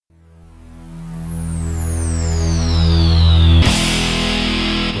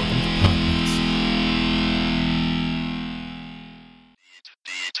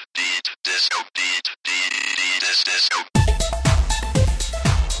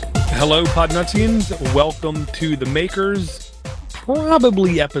Hello, Podnutsians. Welcome to The Makers,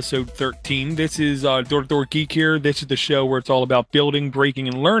 probably episode 13. This is Door Geek here. This is the show where it's all about building, breaking,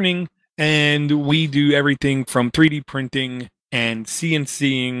 and learning. And we do everything from 3D printing and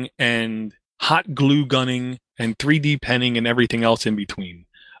CNCing and hot glue gunning and 3D penning and everything else in between.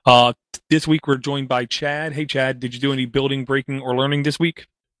 This week we're joined by Chad. Hey, Chad, did you do any building, breaking, or learning this week?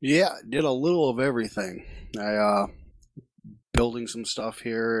 Yeah, did a little of everything. I building some stuff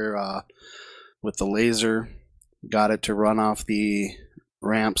here with the laser. Got it to run off the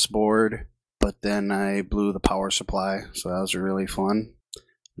ramps board, but then I blew the power supply, so that was really fun.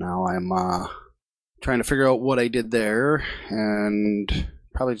 Now I'm trying to figure out what I did there, and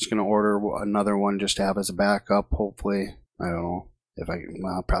probably just going to order another one just to have as a backup, hopefully. I don't know if I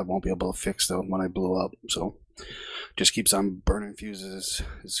probably won't be able to fix the one I blew up, so just keeps on burning fuses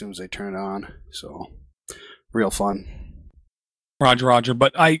as soon as I turn it on, so real fun. Roger.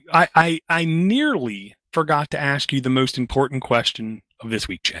 But I nearly forgot to ask you the most important question of this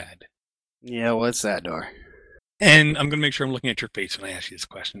week, Chad. Yeah, what's that, Door? And I'm going to make sure I'm looking at your face when I ask you this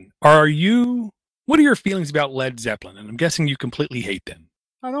question. What are your feelings about Led Zeppelin? And I'm guessing you completely hate them.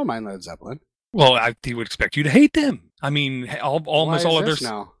 I don't mind Led Zeppelin. Well, I would expect you to hate them. I mean, almost all of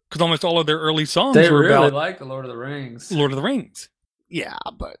their early songs were really about like the Lord of the Rings. Lord of the Rings. Yeah,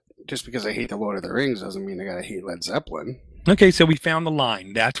 but just because I hate the Lord of the Rings doesn't mean I gotta hate Led Zeppelin. Okay, so we found the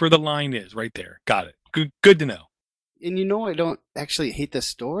line. That's where the line is, right there. Got it. Good to know. And I don't actually hate the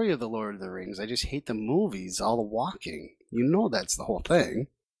story of the Lord of the Rings. I just hate the movies, all the walking. That's the whole thing.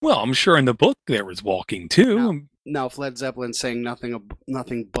 Well, I'm sure in the book there was walking too. Now if Led Zeppelin sang nothing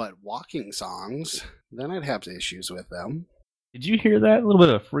but walking songs, then I'd have issues with them. Did you hear that? A little bit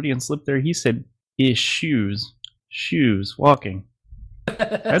of Freudian slip there. He said, "Is shoes, walking."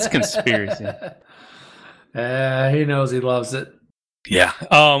 That's conspiracy. He knows he loves it. Yeah.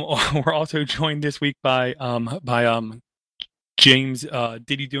 We're also joined this week by James.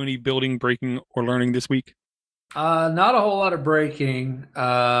 Did you do any building, breaking, or learning this week? Not a whole lot of breaking.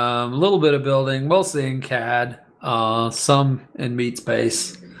 A little bit of building, mostly in CAD. Some in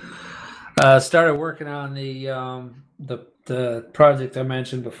MeatSpace. Started working on the project I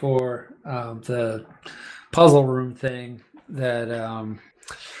mentioned before, the puzzle room thing that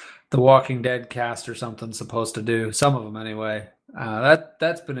the Walking Dead cast or something's supposed to do. Some of them anyway.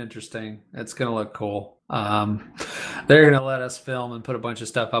 That's been interesting. It's gonna look cool. They're gonna let us film and put a bunch of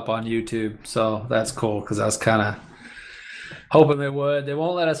stuff up on YouTube, so that's cool because I was kind of hoping they would. They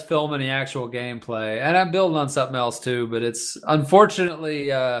won't let us film any actual gameplay, and I'm building on something else too. But it's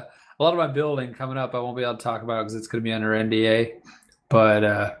unfortunately a lot of my building coming up I won't be able to talk about because it's going to be under NDA. But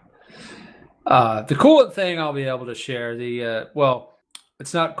the coolant thing I'll be able to share.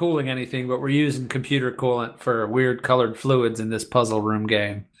 It's not cooling anything, but we're using computer coolant for weird colored fluids in this puzzle room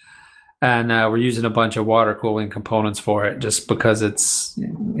game. And we're using a bunch of water cooling components for it just because it's,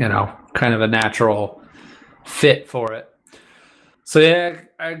 kind of a natural fit for it. So, yeah,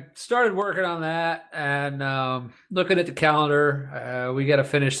 I started working on that and looking at the calendar. We got to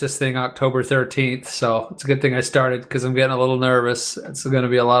finish this thing October 13th. So it's a good thing I started because I'm getting a little nervous. It's going to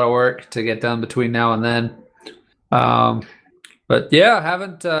be a lot of work to get done between now and then. But yeah,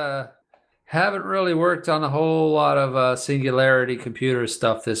 haven't really worked on a whole lot of Singularity computer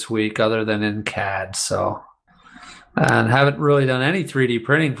stuff this week other than in CAD. So, and haven't really done any 3D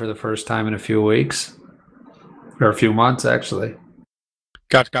printing for the first time in a few weeks or a few months actually.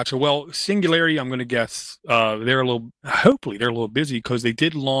 Gotcha. Well, Singularity, I'm going to guess hopefully they're a little busy because they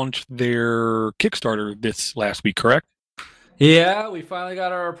did launch their Kickstarter this last week, correct? Yeah, we finally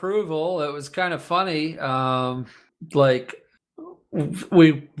got our approval. It was kind of funny.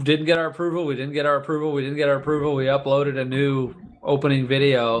 We didn't get our approval. We uploaded a new opening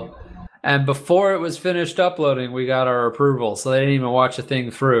video. And before it was finished uploading, we got our approval. So they didn't even watch the thing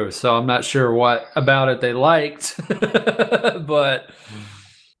through. So I'm not sure what about it they liked. But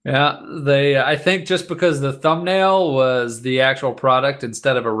yeah, I think just because the thumbnail was the actual product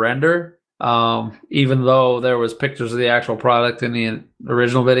instead of a render, even though there was pictures of the actual product in the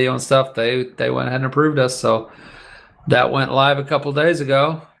original video and stuff, they went ahead and approved us. So that went live a couple days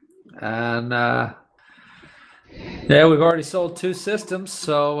ago, and yeah, we've already sold 2 systems,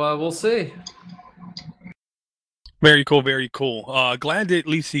 so we'll see. Very cool. Glad to at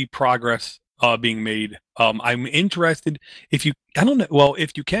least see progress being made. I'm interested if you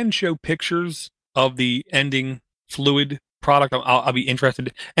can show pictures of the ending fluid product. I'll be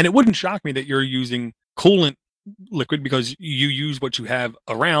interested, and it wouldn't shock me that you're using coolant liquid because you use what you have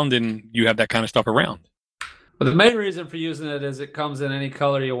around, and you have that kind of stuff around. But the main reason for using it is it comes in any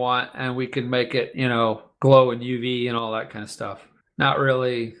color you want, and we can make it, glow in UV and all that kind of stuff. not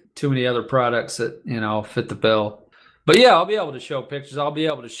really too many other products that, fit the bill. But yeah, I'll be able to show pictures. I'll be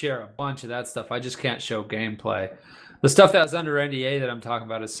able to share a bunch of that stuff. I just can't show gameplay. The stuff that's under NDA that I'm talking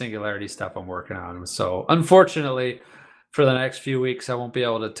about is Singularity stuff I'm working on. So unfortunately, for the next few weeks, I won't be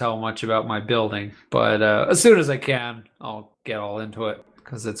able to tell much about my building. But as soon as I can, I'll get all into it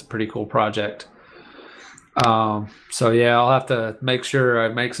because it's a pretty cool project. So yeah, I'll have to make sure I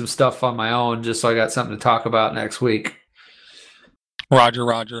make some stuff on my own just so I got something to talk about next week. Roger.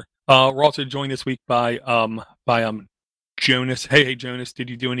 We're also joined this week by Jonas. Hey Jonas, did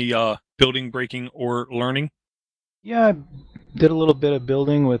you do any building, breaking, or learning? Yeah, I did a little bit of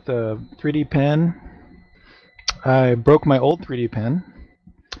building with a 3D pen. I broke my old 3D pen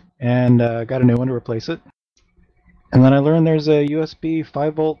and got a new one to replace it. And then I learned there's a USB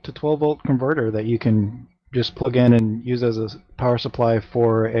 5 volt to 12 volt converter that you can just plug in and use as a power supply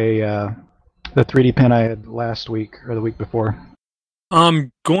for the 3D pen I had last week or the week before.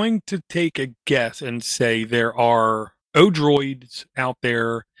 I'm going to take a guess and say there are Odroids out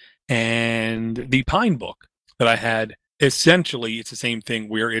there, and the Pine book that I had, essentially it's the same thing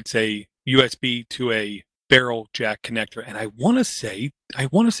where it's a USB to a barrel jack connector, and I want to say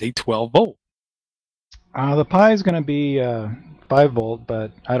 12 volt. The Pi is going to be 5 volt,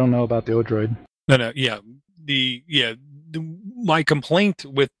 but I don't know about the Odroid. No, my complaint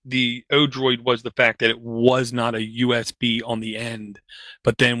with the Odroid was the fact that it was not a USB on the end.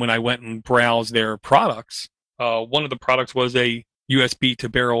 But then when I went and browsed their products, one of the products was a USB to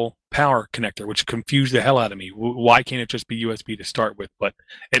barrel power connector, which confused the hell out of me. Why can't it just be USB to start with? But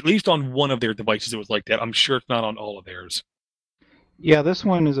at least on one of their devices, it was like that. I'm sure it's not on all of theirs. Yeah, this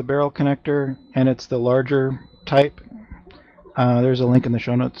one is a barrel connector, and it's the larger type. There's a link in the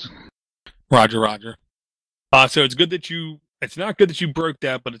show notes. Roger. So it's not good that you broke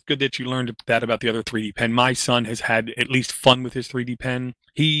that, but it's good that you learned that about the other 3D pen. My son has had at least fun with his 3D pen.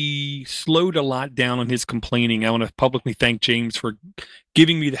 He slowed a lot down on his complaining. I want to publicly thank James for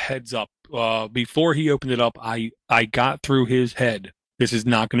giving me the heads up. Before he opened it up, I got through his head. This is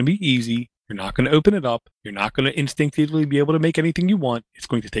not going to be easy. You're not going to open it up. You're not going to instinctively be able to make anything you want. It's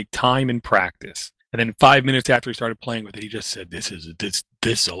going to take time and practice. And then 5 minutes after he started playing with it, he just said, this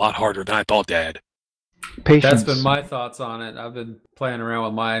is a lot harder than I thought, Dad. Patience. That's been my thoughts on it. I've been playing around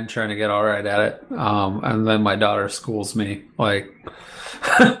with mine, trying to get all right at it. And then my daughter schools me,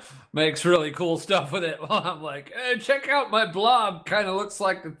 makes really cool stuff with it. Well, I'm like, hey, check out my blob. Kind of looks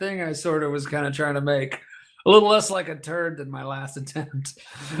like the thing I sort of was kind of trying to make. A little less like a turd than my last attempt.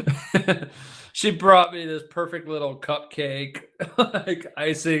 She brought me this perfect little cupcake, like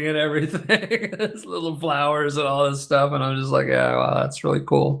icing and everything, this little flowers and all this stuff. And I'm just like, yeah, wow, that's really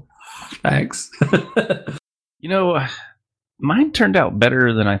cool. Thanks. Mine turned out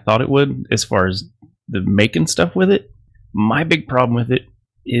better than I thought it would as far as the making stuff with it. My big problem with it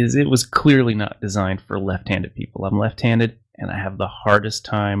is it was clearly not designed for left-handed people. I'm left-handed, and I have the hardest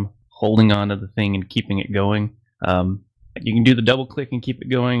time holding on to the thing and keeping it going. You can do the double click and keep it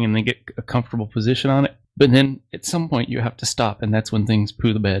going and then get a comfortable position on it. But then at some point you have to stop, and that's when things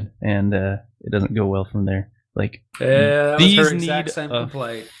poo the bed, and it doesn't go well from there. These need a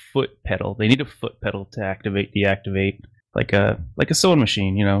foot pedal. They need a foot pedal to activate, deactivate, like a sewing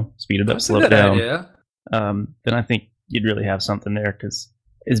machine. Speed it up, slow it down. Then I think you'd really have something there. Because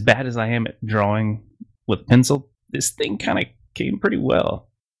as bad as I am at drawing with pencil, this thing kind of came pretty well.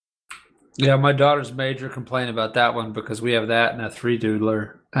 Yeah, my daughter's major complaint about that one because we have that and a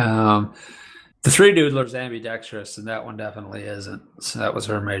 3-doodler. The 3-doodler's ambidextrous, and that one definitely isn't. So that was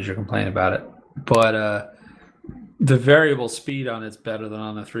her major complaint about it. But the variable speed on it's better than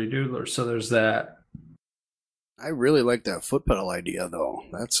on the 3-doodler, so there's that. I really like that foot pedal idea, though.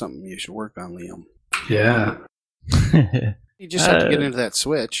 That's something you should work on, Liam. Yeah. You just have to get into that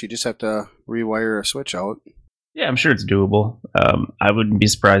switch. You just have to rewire a switch out. Yeah, I'm sure it's doable. I wouldn't be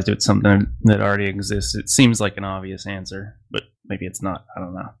surprised if it's something that already exists. It seems like an obvious answer, but maybe it's not. I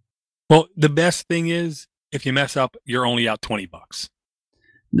don't know. Well, the best thing is, if you mess up, you're only out $20.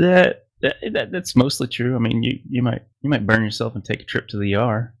 That's mostly true. I mean, you might burn yourself and take a trip to the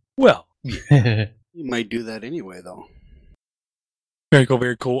ER. Well, you might do that anyway, though. Very cool,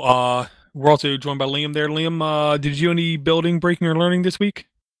 very cool. We're also joined by Liam there. Liam, did you do any building, breaking, or learning this week?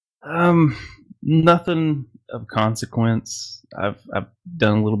 Nothing of consequence. I've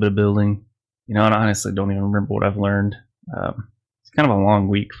done a little bit of building, and I honestly don't even remember what I've learned. It's kind of a long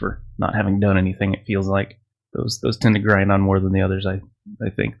week for not having done anything. It feels like those tend to grind on more than the others. I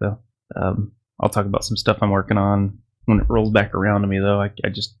think though. I'll talk about some stuff I'm working on when it rolls back around to me though. I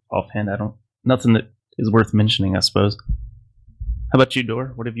just offhand nothing that is worth mentioning, I suppose. How about you,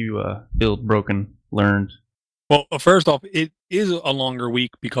 Dor? What have you built, broken, learned? Well, first off, it is a longer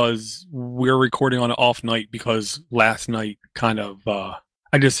week because we're recording on an off night because last night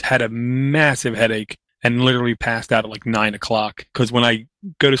I just had a massive headache and literally passed out at like 9 o'clock because when I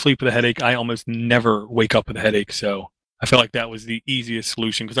go to sleep with a headache, I almost never wake up with a headache. So I felt like that was the easiest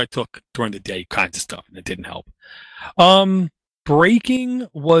solution because I took during the day kinds of stuff and it didn't help. Breaking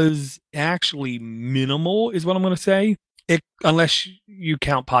was actually minimal is what I'm going to say. Unless you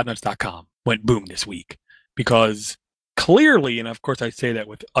count podnuts.com went boom this week. Because clearly, and of course I say that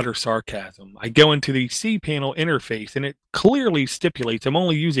with utter sarcasm, I go into the cPanel interface and it clearly stipulates I'm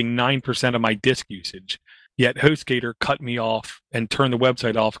only using 9% of my disk usage. Yet HostGator cut me off and turned the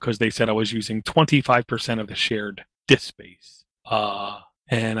website off because they said I was using 25% of the shared disk space.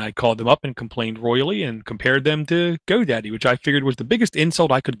 And I called them up and complained royally and compared them to GoDaddy, which I figured was the biggest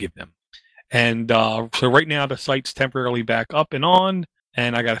insult I could give them. And so right now the site's temporarily back up and on,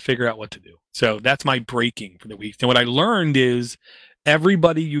 and I got to figure out what to do. So that's my breaking for the week. And what I learned is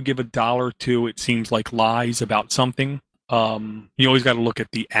everybody you give $1 to, it seems like lies about something. You always got to look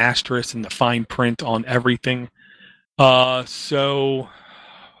at the asterisk and the fine print on everything. So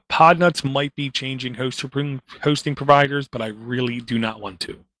Podnuts might be changing hosting providers, but I really do not want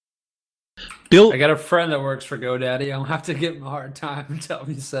to. Bill, I got a friend that works for GoDaddy. I'll have to give him a hard time and tell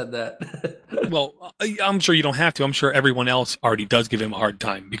him you said that. Well, I'm sure you don't have to. I'm sure everyone else already does give him a hard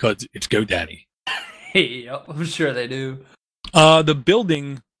time because it's GoDaddy. Yep, I'm sure they do. The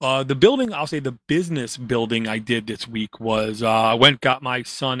building, I'll say the business building I did this week was I got my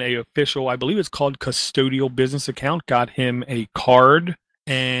son a official, I believe it's called custodial business account, got him a card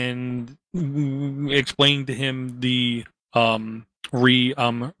and explained to him the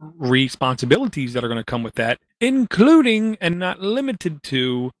responsibilities that are going to come with that, including and not limited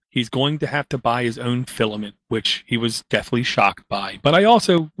to he's going to have to buy his own filament, which he was definitely shocked by. But I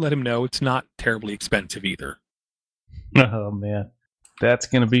also let him know it's not terribly expensive either. Oh man, that's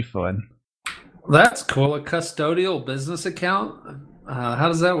going to be fun. That's cool. A custodial business account. How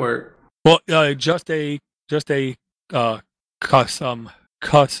does that work? Well, just a custodial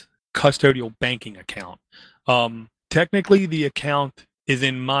banking account. Technically, the account is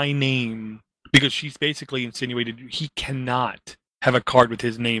in my name because she's basically insinuated he cannot have a card with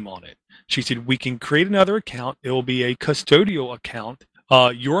his name on it. She said, we can create another account. It will be a custodial account.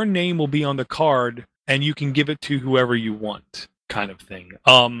 Your name will be on the card, and you can give it to whoever you want, kind of thing.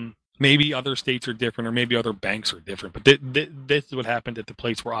 Maybe other states are different, or maybe other banks are different, but this is what happened at the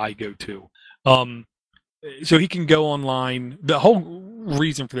place where I go to. So he can go online. The whole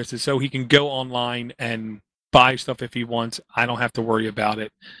reason for this is so he can go online and buy stuff if he wants. I don't have to worry about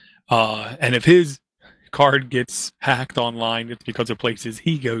it. And if his card gets hacked online, it's because of places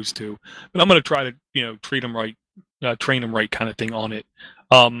he goes to. But I'm going to try to, treat him right, train him right, kind of thing on it.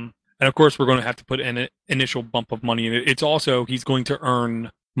 And of course, we're going to have to put an initial bump of money in it. It's also he's going to earn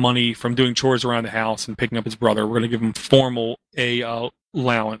money from doing chores around the house and picking up his brother. We're going to give him formal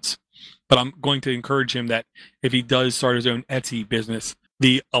allowance. But I'm going to encourage him that if he does start his own Etsy business,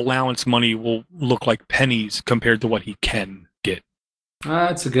 the allowance money will look like pennies compared to what he can get.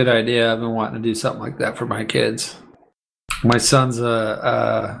 That's a good idea. I've been wanting to do something like that for my kids. My son's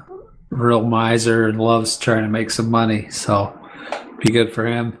a real miser and loves trying to make some money, so be good for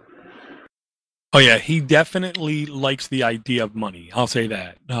him. Oh yeah, he definitely likes the idea of money. I'll say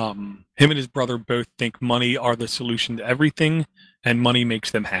that. Him and his brother both think money are the solution to everything, and money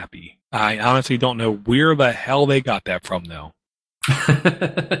makes them happy. I honestly don't know where the hell they got that from, though.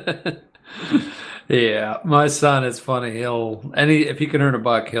 Yeah, my son is funny. If he can earn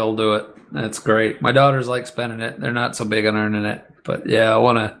 $1, he'll do it. That's great. My daughters like spending it. They're not so big on earning it, but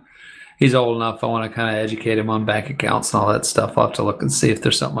yeah, he's old enough. I want to kind of educate him on bank accounts and all that stuff. I'll have to look and see if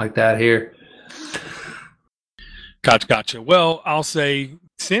there's something like that here. Gotcha. Well, I'll say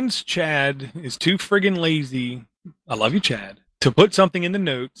since Chad is too friggin' lazy, I love you, Chad, to put something in the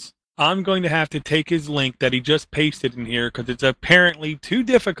notes, I'm going to have to take his link that he just pasted in here because it's apparently too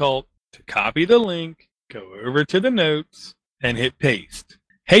difficult to copy the link, go over to the notes, and hit paste.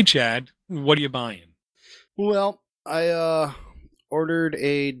 Hey, Chad, what are you buying? Well, I ordered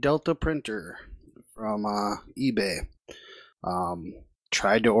a Delta printer from eBay.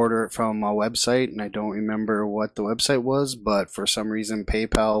 Tried to order it from a website, and I don't remember what the website was, but for some reason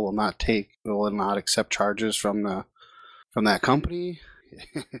PayPal will not accept charges from that company.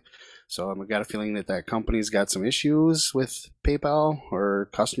 So I've got a feeling that company's got some issues with PayPal or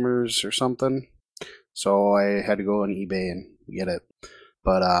customers or something. So I had to go on eBay and get it.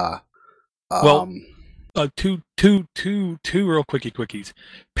 But two real quickies.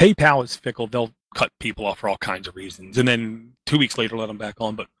 PayPal is fickle. They'll cut people off for all kinds of reasons, and then 2 weeks later let them back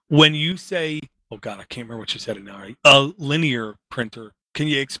on. But when you say oh god, I can't remember what you said it now. Right? A linear printer. Can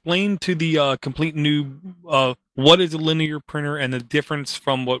you explain to the complete noob what is a linear printer and the difference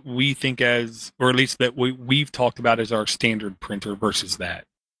from what we think as, or at least that we've talked about as our standard printer versus that?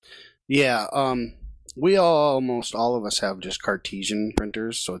 Yeah, we almost all of us have just Cartesian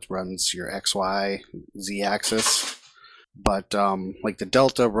printers, so it runs your X, Y, Z axis. But like the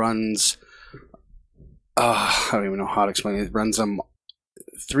Delta runs, I don't even know how to explain it. It runs them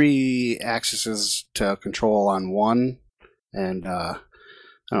 3 axes to control on one, and I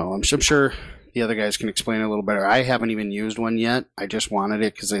don't know. I'm sure the other guys can explain it a little better. I haven't even used one yet. I just wanted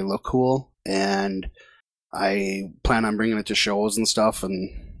it because they look cool, and I plan on bringing it to shows and stuff and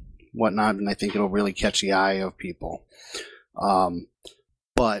whatnot, and I think it'll really catch the eye of people.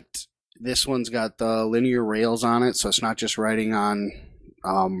 But this one's got the linear rails on it, so it's not just writing on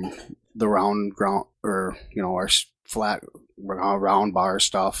the round ground, or our flat round bar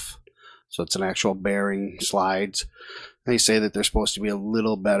stuff. So it's an actual bearing slides. They say that they're supposed to be a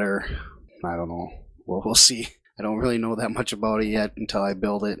little better. I don't know. Well, we'll see. I don't really know that much about it yet until I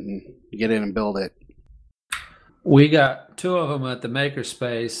build it and get in and build it. We got 2 of them at the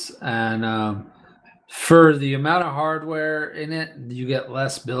Makerspace, and for the amount of hardware in it, you get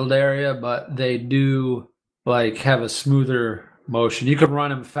less build area, but they do have a smoother motion. You can run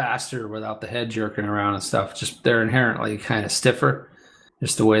them faster without the head jerking around and stuff. Just they're inherently kind of stiffer,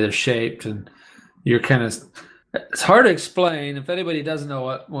 just the way they're shaped, and you're kind of. It's hard to explain. If anybody doesn't know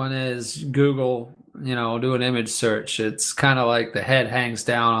what one is, Google, do an image search. It's kind of like the head hangs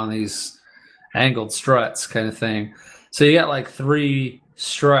down on these angled struts kind of thing. So you got 3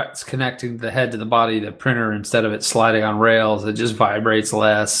 struts connecting the head to the body of the printer instead of it sliding on rails. It just vibrates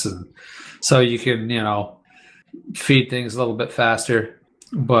less. And so you can, feed things a little bit faster.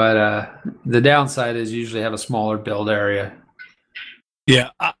 But the downside is you usually have a smaller build area. Yeah,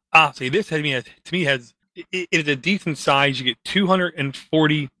 I'll say this to me has it is a decent size. You get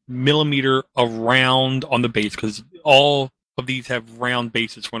 240 millimeter of round on the base because all of these have round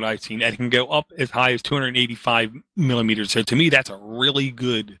bases from what I've seen. And it can go up as high as 285 millimeters. So to me, that's a really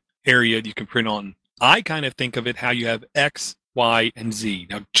good area you can print on. I kind of think of it how you have X, Y, and Z.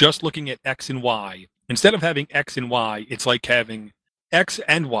 Now, just looking at X and Y, instead of having X and Y, it's like having X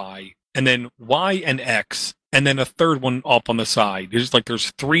and Y, and then Y and X, and then a third one up on the side.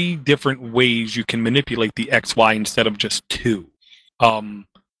 There's 3 different ways you can manipulate the X, Y instead of just 2. And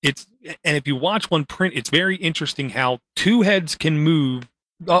if you watch one print, it's very interesting how 2 heads can move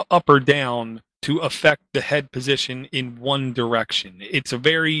up or down to affect the head position in one direction. It's a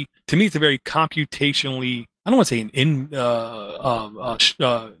very computationally, I don't want to say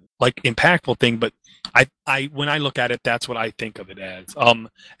impactful thing, but I when I look at it, that's what I think of it as. And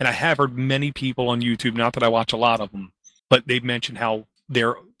I have heard many people on YouTube, not that I watch a lot of them, but they've mentioned how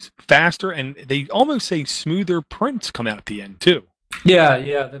they're faster and they almost say smoother prints come out at the end too.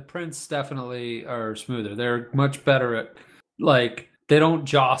 Yeah, the prints definitely are smoother. They're much better at they don't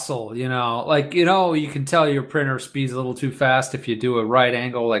jostle, you can tell your printer speeds a little too fast if you do a right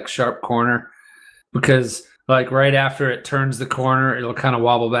angle, sharp corner, because right after it turns the corner, it'll kind of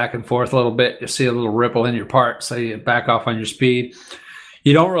wobble back and forth a little bit. You'll see a little ripple in your part, so you back off on your speed.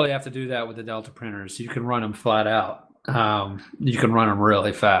 You don't really have to do that with the Delta printers. You can run them flat out. You can run them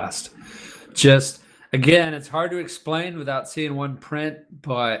really fast. Just, again, it's hard to explain without seeing one print,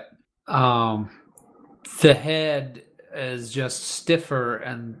 but the head is just stiffer,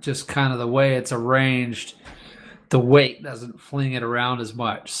 and just kind of the way it's arranged, the weight doesn't fling it around as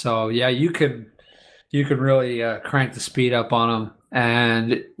much. So yeah, you can really crank the speed up on them,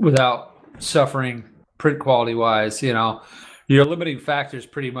 and without suffering print quality wise. Your limiting factor is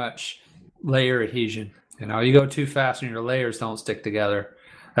pretty much layer adhesion. You go too fast and your layers don't stick together.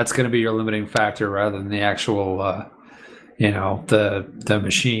 That's going to be your limiting factor rather than the actual, the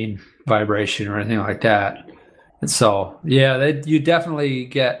machine vibration or anything like that. And so, yeah, you definitely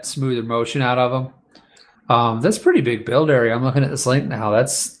get smoother motion out of them. That's pretty big build area. I'm looking at this link now.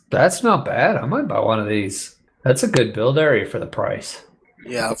 That's not bad. I might buy one of these. That's a good build area for the price.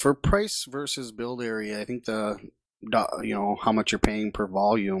 Yeah, for price versus build area, I think how much you're paying per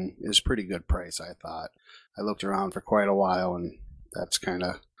volume is pretty good price, I thought. I looked around for quite a while, and that's kind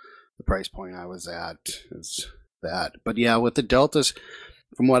of the price point I was at, is that. But yeah, with the Deltas,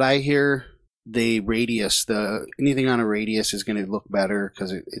 from what I hear, anything on a radius is going to look better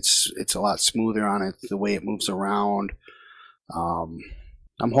because it's a lot smoother on it, the way it moves around.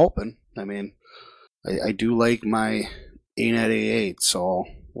 I'm hoping. I mean, I do like my ANET A8, so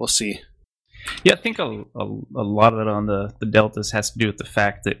we'll see. Yeah, I think a lot of it on the Deltas has to do with the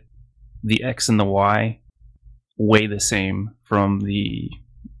fact that the X and the Y weigh the same from the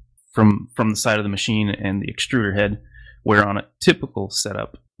from the side of the machine and the extruder head, where on a typical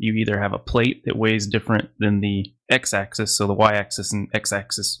setup, you either have a plate that weighs different than the x-axis, so the y-axis and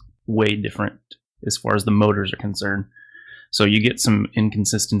x-axis weigh different as far as the motors are concerned. So you get some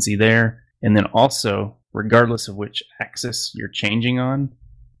inconsistency there. And then also, regardless of which axis you're changing on,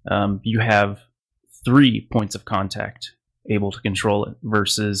 you have 3 points of contact able to control it,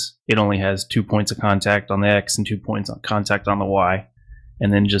 versus it only has 2 points of contact on the X and 2 points of contact on the Y.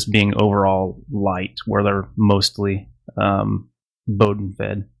 And then just being overall light, where they're mostly Bowden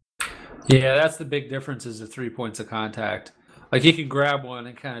fed. Yeah, that's the big difference, is the 3 points of contact. Like, you can grab one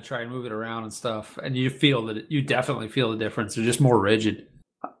and kind of try and move it around and stuff, and you definitely feel the difference. They're just more rigid.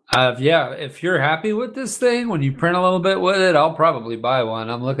 Yeah, if you're happy with this thing, when you print a little bit with it, I'll probably buy one.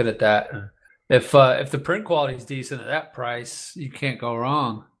 I'm looking at that. If the print quality is decent at that price, you can't go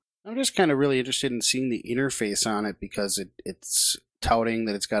wrong. I'm just kind of really interested in seeing the interface on it, because it's touting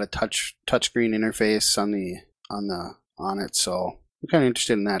that it's got a touchscreen interface on it. So I'm kind of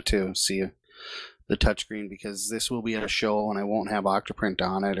interested in that too. See the touchscreen, because this will be at a show and I won't have Octoprint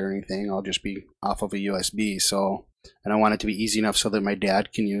on it or anything. I'll just be off of a USB. So, and I want it to be easy enough so that my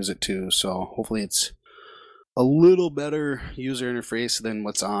dad can use it too. So hopefully it's a little better user interface than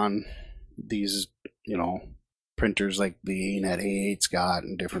what's on these, printers like the ANET A8's got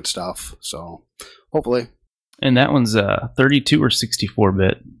and different stuff. So hopefully. And that one's 32 or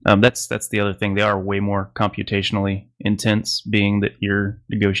 64-bit. That's the other thing. They are way more computationally intense, being that you're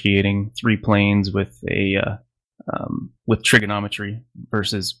negotiating 3 planes with with trigonometry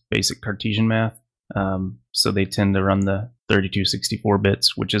versus basic Cartesian math. So they tend to run the 32, 64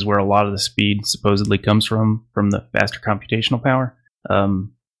 bits, which is where a lot of the speed supposedly comes from the faster computational power,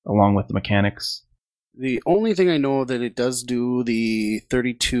 along with the mechanics. The only thing I know that it does do the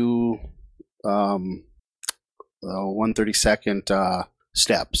 32 1/32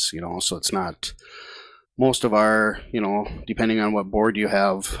 steps, so it's not, most of our, depending on what board you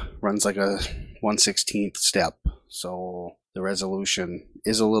have, runs like a 1/16 step. So the resolution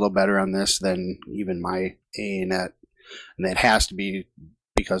is a little better on this than even my ANET, and that has to be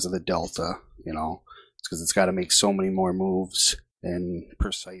because of the delta, it's because it's got to make so many more moves and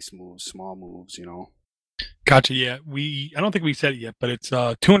precise moves, small moves, Gotcha. Yeah, I don't think we said it yet, but it's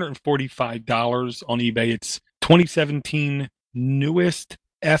 $245 on eBay. It's 2017 newest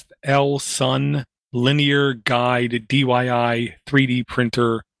FL Sun linear guide DIY 3D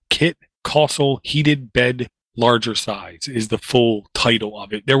printer kit. Cossel heated bed larger size is the full title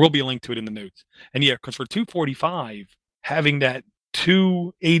of it. There will be a link to it in the notes. And yeah, because for $245, having that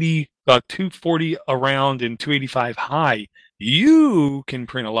 240 around and 285 high, you can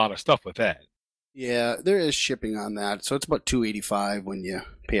print a lot of stuff with that. Yeah, there is shipping on that, so it's about $285 when you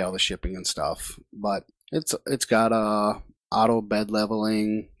pay all the shipping and stuff. But it's got auto bed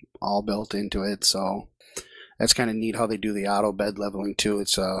leveling all built into it, so that's kind of neat how they do the auto bed leveling too.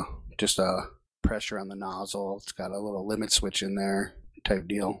 It's just a pressure on the nozzle. It's got a little limit switch in there type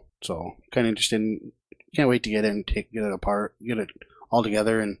deal. So kind of interested. Can't wait to get it and get it apart, get it all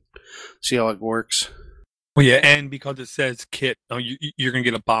together, and see how it works. Well, yeah, and because it says kit, you're going to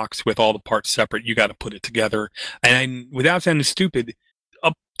get a box with all the parts separate. You got to put it together. And without sounding stupid,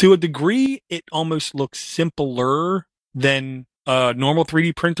 up to a degree, it almost looks simpler than a normal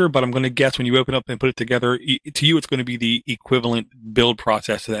 3D printer, but I'm going to guess when you open up and put it together, to you, it's going to be the equivalent build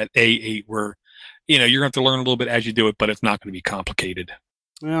process of that A8, where, you're going to have to learn a little bit as you do it, but it's not going to be complicated.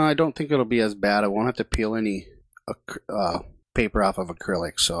 Well, I don't think it'll be as bad. I won't have to peel any paper off of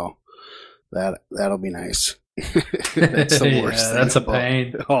acrylic, so that'll be nice. That's the worst thing. That's a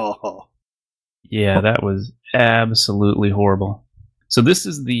pain. Oh. Yeah, that was absolutely horrible. So this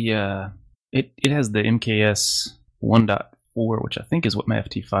is the it has the MKS 1.4, which I think is what my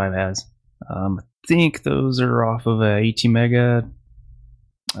FT5 has. I think those are off of a ATmega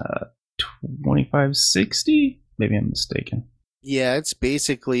 2560. Maybe I'm mistaken. Yeah, it's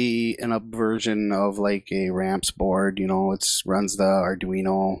basically an up version of like a Ramps board. It runs the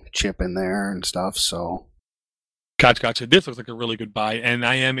Arduino chip in there and stuff. So, Gotcha. This looks like a really good buy, and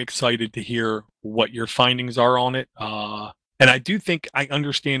I am excited to hear what your findings are on it. And I do think I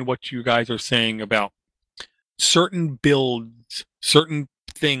understand what you guys are saying about certain builds, certain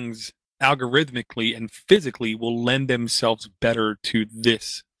things algorithmically and physically will lend themselves better to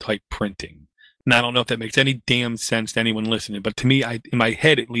this type printing. And I don't know if that makes any damn sense to anyone listening, but to me, in my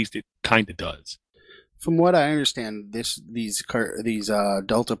head at least, it kind of does. From what I understand, these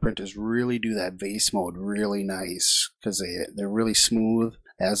Delta printers really do that vase mode really nice, because they're really smooth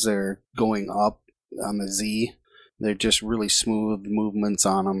as they're going up on the Z. They're just really smooth movements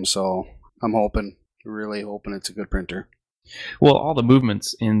on them. So I'm really hoping it's a good printer. Well, all the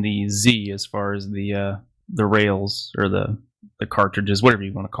movements in the Z, as far as the rails or the cartridges, whatever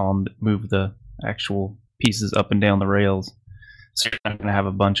you want to call them, that move the actual pieces up and down the rails. So you're not going to have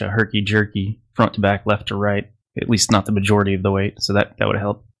a bunch of herky-jerky front to back, left to right, at least not the majority of the weight, so that would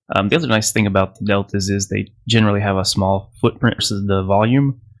help. The other nice thing about the Deltas is they generally have a small footprint versus the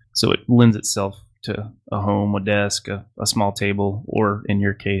volume, so it lends itself to a home, a desk, a small table, or in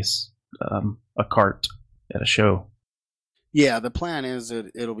your case, a cart at a show. Yeah, the plan is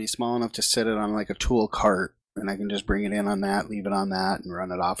that it'll be small enough to sit it on like a tool cart, and I can just bring it in on that, leave it on that, and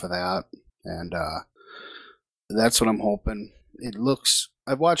run it off of that. And that's what I'm hoping. It looks.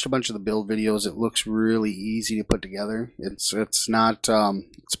 I've watched a bunch of the build videos. It looks really easy to put together. It's not.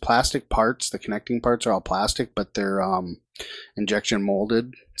 It's plastic parts. The connecting parts are all plastic, but they're injection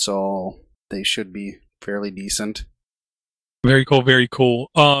molded, so they should be fairly decent. Very cool, very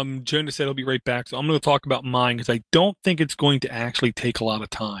cool. Jonas said he'll be right back, so I'm going to talk about mine because I don't think it's going to actually take a lot of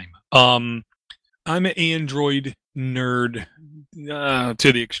time. I'm an Android nerd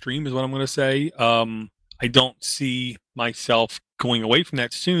to the extreme is what I'm going to say. I don't see myself going away from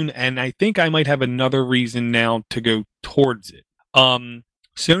that soon, and I think I might have another reason now to go towards it. Sony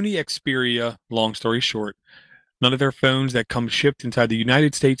Xperia, long story short, none of their phones that come shipped inside the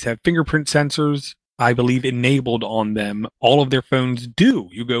United States have fingerprint sensors, I believe, enabled on them. All of their phones do.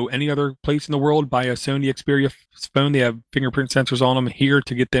 You go any other place in the world, buy a Sony Xperia phone, they have fingerprint sensors on them. Here,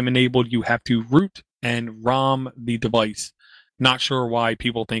 to get them enabled, you have to root and ROM the device. Not sure why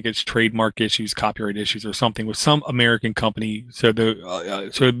people think it's trademark issues, copyright issues, or something with some American company. So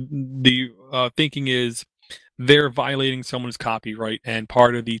the thinking is they're violating someone's copyright, and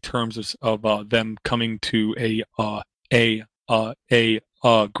part of the terms of them coming to a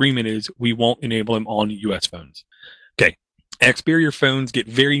agreement is we won't enable them on U.S. phones. Okay, Xperia phones get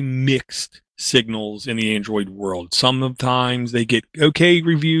very mixed signals in the Android world. Sometimes they get okay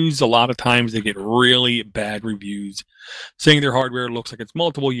reviews. A lot of times they get really bad reviews, saying their hardware looks like it's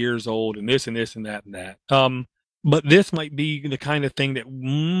multiple years old and this and this and that and that. But this might be the kind of thing that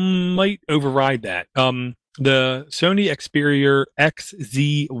might override that. The Sony Xperia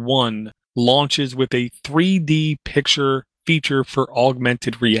XZ1 launches with a 3D picture feature for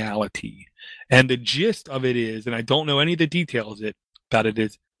augmented reality. And the gist of it is, and I don't know any of the details about it,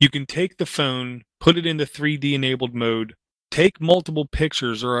 is you can take the phone, put it into 3D enabled mode, take multiple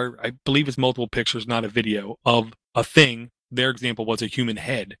pictures, or I believe it's multiple pictures, not a video, of a thing. Their example was a human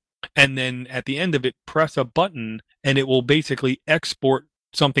head. And then at the end of it, press a button and it will basically export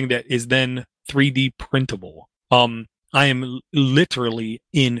something that is then 3D printable. I am literally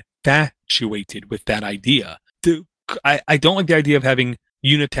infatuated with that idea. I don't like the idea of having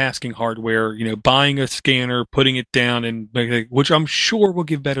unitasking hardware, buying a scanner, putting it down, and which I'm sure will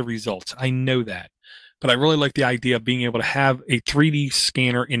give better results. I know that. But I really like the idea of being able to have a 3D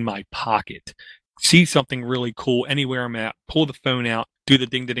scanner in my pocket, see something really cool anywhere I'm at, pull the phone out, do the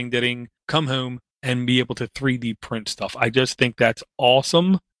ding, come home, and be able to 3D print stuff. I just think that's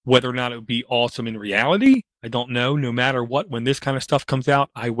awesome. Whether or not it would be awesome in reality, I don't know. No matter what, when this kind of stuff comes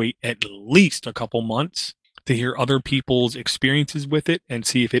out, I wait at least a couple months to hear other people's experiences with it and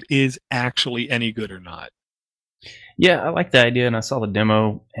see if it is actually any good or not. Yeah, I like the idea, and I saw the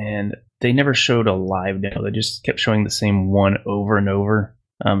demo, and they never showed a live demo. They just kept showing the same one over and over.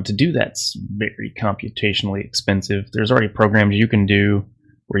 To do that's very computationally expensive. There's already programs you can do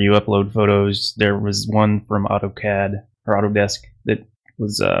where you upload photos. There was one from AutoCAD or Autodesk that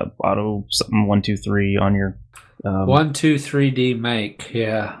was Auto something 123 on your 123D Make,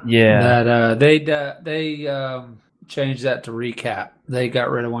 yeah. That they changed that to Recap. They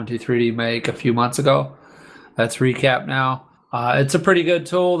got rid of 123D Make a few months ago. That's Recap now. It's a pretty good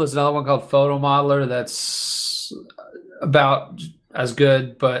tool. There's another one called Photo Modeler that's about as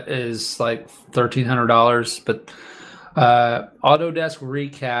good, but is like $1,300. But Autodesk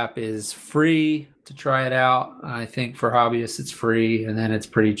Recap is free to try it out. I think for hobbyists it's free, and then it's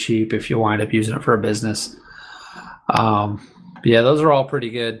pretty cheap if you wind up using it for a business. Yeah, those are all pretty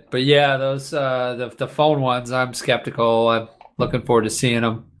good. But yeah, those the phone ones, I'm skeptical. I'm looking forward to seeing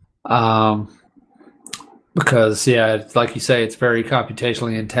them. Because yeah, like you say, it's very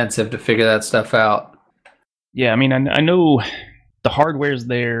computationally intensive to figure that stuff out. Yeah, I mean, I know the hardware's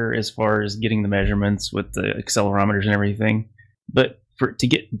there as far as getting the measurements with the accelerometers and everything, but for it to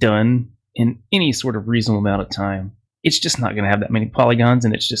get done in any sort of reasonable amount of time, it's just not going to have that many polygons,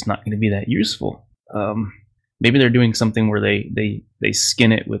 and it's just not going to be that useful. Maybe they're doing something where they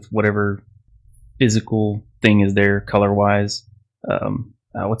skin it with whatever physical thing is there color-wise.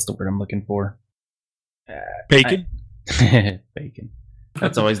 What's the word I'm looking for? Bacon? Bacon.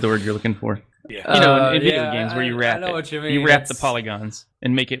 That's always the word you're looking for. Yeah. You know, in video games where you wrap I know it, what you mean. you wrap the It's- polygons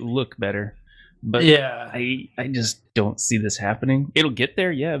and make it look better. But Yeah. I just don't see this happening. It'll get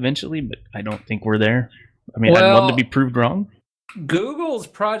there, yeah, eventually, but I don't think we're there. I mean, I'd love to Well- be proved wrong. Google's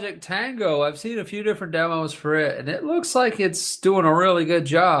Project Tango, I've seen a few different demos for it, and it looks like it's doing a really good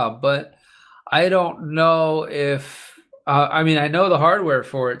job, but I don't know if. I mean, I know the hardware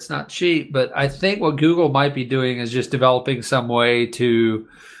for it's not cheap, but I think what Google might be doing is just developing some way to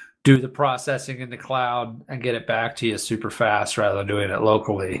do the processing in the cloud and get it back to you super fast rather than doing it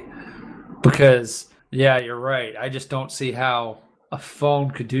locally. Because, yeah, you're right. I just don't see how a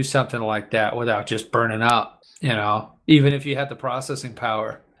phone could do something like that without just burning up, you know, even if you had the processing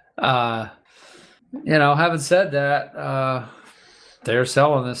power. You know, having said that, they're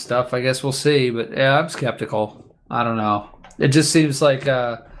selling this stuff. I guess we'll see. But, yeah, I'm skeptical. I don't know. It just seems like,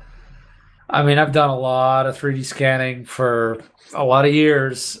 I mean, I've done a lot of 3D scanning for a lot of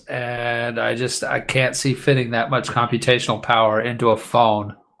years, and I can't see fitting that much computational power into a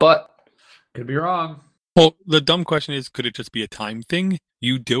phone. But could be wrong. Well, the dumb question is, could it just be a time thing?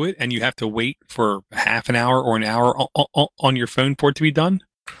 You do it, and you have to wait for half an hour or an hour on your phone for it to be done?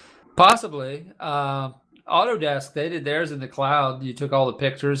 Possibly. Autodesk, they did theirs in the cloud. You took all the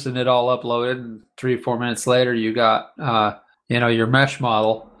pictures and it all uploaded, and 3 or 4 minutes later, you got your mesh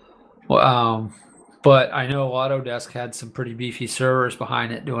model. But I know Autodesk had some pretty beefy servers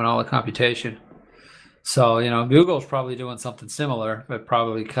behind it doing all the computation. So, you know, Google's probably doing something similar, but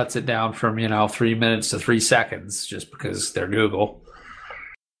probably cuts it down from, 3 minutes to 3 seconds just because they're Google.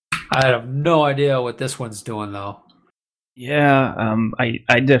 I have no idea what this one's doing, though. Yeah,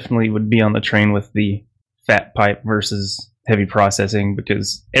 I definitely would be on the train with the fat pipe versus heavy processing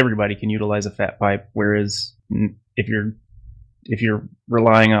because everybody can utilize a fat pipe, whereas if you're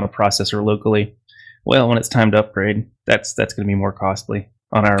relying on a processor locally, well, when it's time to upgrade, that's going to be more costly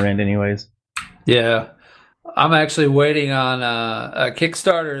on our end anyways. Yeah. I'm actually waiting on a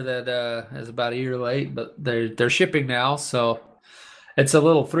Kickstarter that is about a year late, but they're shipping now, so it's a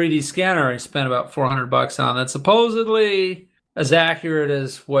little 3D scanner I spent about $400 on that's supposedly as accurate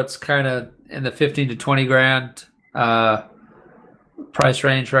as what's kind of in the 15 to 20 grand price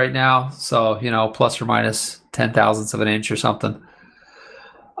range right now. So, plus or minus 10 thousandths of an inch or something.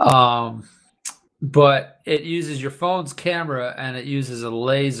 But it uses your phone's camera and it uses a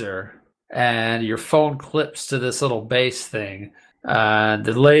laser, and your phone clips to this little base thing.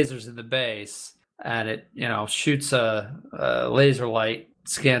 The laser's in the base, and it, shoots a laser light,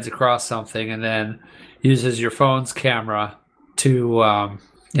 scans across something, and then uses your phone's camera to,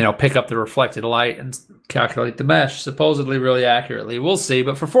 pick up the reflected light and calculate the mesh, supposedly really accurately. We'll see,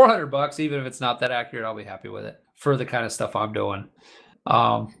 but for $400, even if it's not that accurate, I'll be happy with it for the kind of stuff I'm doing.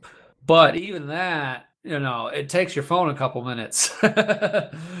 But even that, it takes your phone a couple minutes to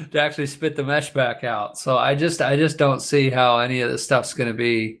actually spit the mesh back out. So I just don't see how any of this stuff's going to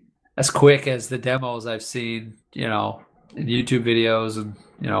be as quick as the demos I've seen, in YouTube videos and,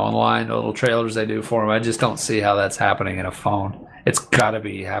 online, the little trailers they do for them. I just don't see how that's happening in a phone. It's got to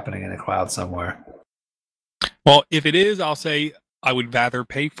be happening in the cloud somewhere. Well, if it is, I'll say I would rather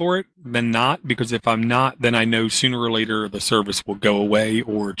pay for it than not, because if I'm not, then I know sooner or later the service will go away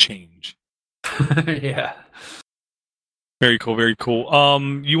or change. Yeah. Very cool, very cool.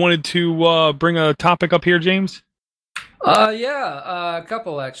 You wanted to bring a topic up here, James? Yeah, a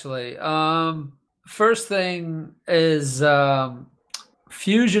couple actually. First thing is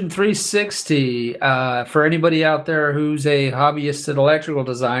Fusion 360. For anybody out there who's a hobbyist in electrical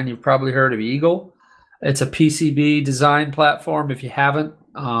design, you've probably heard of Eagle. It's a PCB design platform. If you haven't,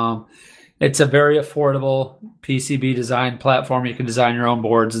 it's a very affordable PCB design platform. You can design your own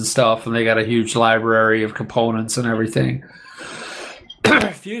boards and stuff, and they got a huge library of components and everything.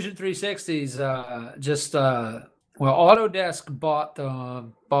 Fusion 360's Autodesk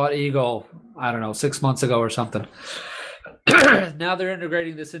bought Eagle, I don't know, 6 months ago or something. Now they're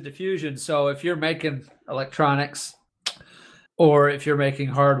integrating this into Fusion. So if you're making electronics or if you're making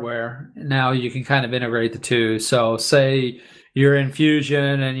hardware, now you can kind of integrate the two. So say you're in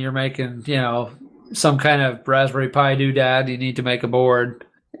Fusion and you're making, some kind of Raspberry Pi doodad, you need to make a board,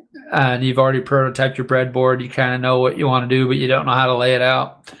 and you've already prototyped your breadboard. You kind of know what you want to do, but you don't know how to lay it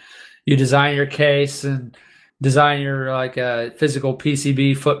out. You design your case and design your physical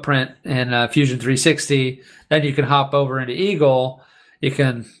PCB footprint in Fusion 360. Then you can hop over into Eagle. You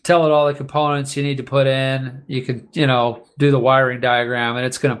can tell it all the components you need to put in. You can, do the wiring diagram, and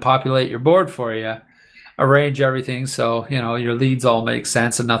it's going to populate your board for you, arrange everything so, your leads all make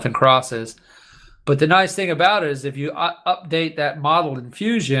sense and nothing crosses. But the nice thing about it is if you update that model in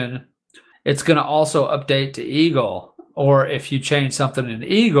Fusion, it's going to also update to Eagle. Or if you change something in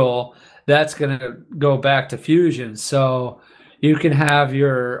Eagle, that's going to go back to Fusion. So you can have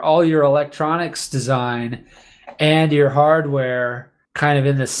all your electronics design and your hardware kind of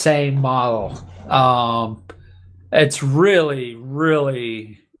in the same model. It's really,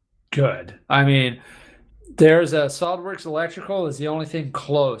 really good. I mean, there's a SolidWorks Electrical is the only thing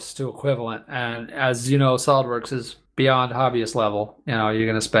close to equivalent. And as you know, SolidWorks is beyond hobbyist level. You know, you're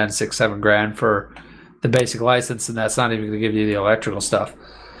going to spend $6-7 for the basic license, and that's not even going to give you the electrical stuff.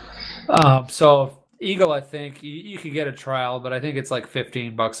 So Eagle, I think you could get a trial, but I think it's like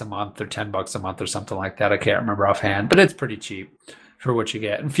 $15 a month or $10 a month or something like that. I can't remember offhand, but it's pretty cheap for what you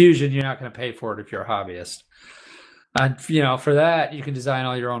get. And Fusion, you're not going to pay for it if you're a hobbyist. And you know, for that, you can design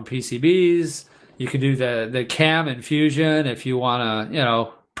all your own PCBs. You can do the CAM in Fusion if you want to, you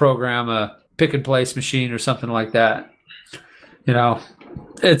know, program a pick and place machine or something like that. You know,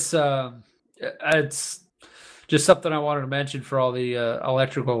 it's just something I wanted to mention for all the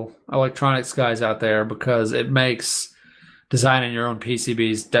electronics guys out there, because it makes designing your own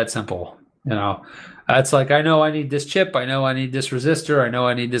PCBs dead simple. You know, it's like, I know I need this chip, I know I need this resistor, I know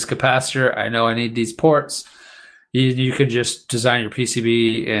I need this capacitor, I know I need these ports. You can just design your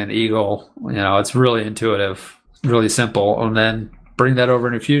PCB in Eagle. You know, it's really intuitive, really simple, and then bring that over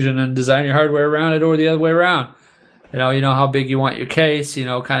into Fusion and design your hardware around it, or the other way around. You know how big you want your case, you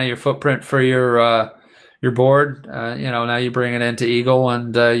know, kind of your footprint for your board. You know, now you bring it into Eagle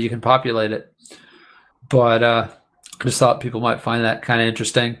and you can populate it. But I just thought people might find that kind of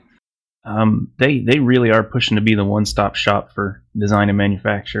interesting. They really are pushing to be the one-stop shop for design and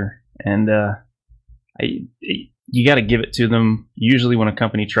manufacture, and you got to give it to them. Usually when a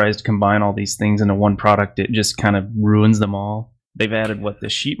company tries to combine all these things into one product, it just kind of ruins them all. They've added the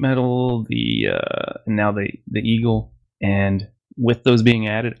sheet metal, and now the Eagle, and with those being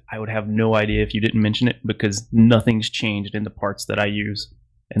added, I would have no idea if you didn't mention it, because nothing's changed in the parts that I use,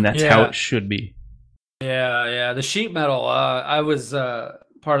 and that's how it should be. Yeah. The sheet metal, I was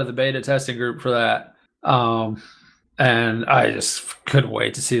part of the beta testing group for that, and I just couldn't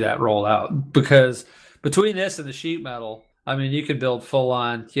wait to see that roll out, because between this and the sheet metal, I mean, you can build full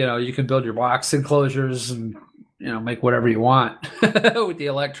on, you know, you can build your box enclosures and, you know, make whatever you want with the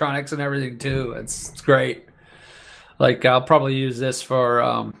electronics and everything too. It's great. Like, I'll probably use this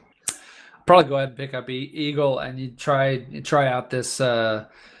for, probably go ahead and pick up Eagle, and you try out this, the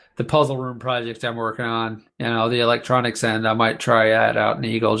puzzle room project I'm working on, you know, the electronics end. I might try that out in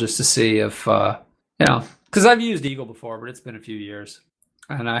Eagle just to see if, you know, because I've used Eagle before, but it's been a few years.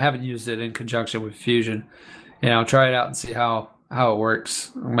 And I haven't used it in conjunction with Fusion. You know, try it out and see how it works.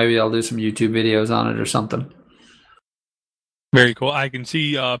 Maybe I'll do some YouTube videos on it or something. Very cool. I can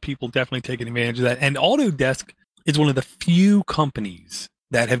see people definitely taking advantage of that. And Autodesk is one of the few companies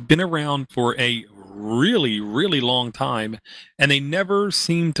that have been around for a really, really long time, and they never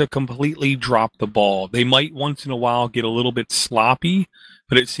seem to completely drop the ball. They might once in a while get a little bit sloppy,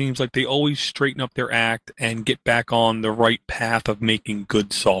 but it seems like they always straighten up their act and get back on the right path of making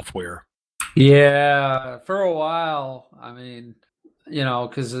good software. Yeah, for a while, I mean, you know,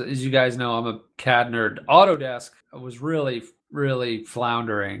 because as you guys know, I'm a CAD nerd. Autodesk was really, really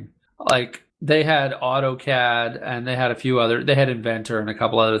floundering. Like, they had AutoCAD and they had they had Inventor and a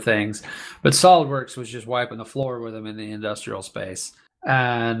couple other things, but SolidWorks was just wiping the floor with them in the industrial space.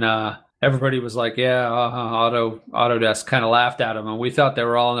 And everybody was like, yeah, Autodesk kind of laughed at them, and we thought they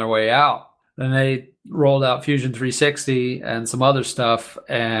were all on their way out. Then they rolled out Fusion 360 and some other stuff,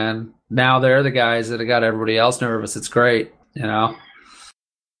 and now they're the guys that have got everybody else nervous. It's great, you know?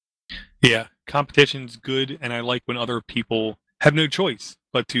 Yeah, competition's good, and I like when other people have no choice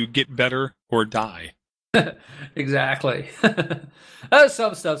but to get better or die. Exactly.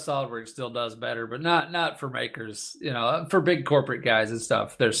 Some stuff SolidWorks still does better, but not for makers. You know, for big corporate guys and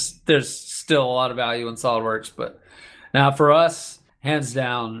stuff, there's still a lot of value in SolidWorks. But now for us, hands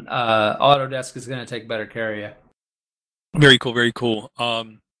down, Autodesk is going to take better care of you. Very cool, very cool.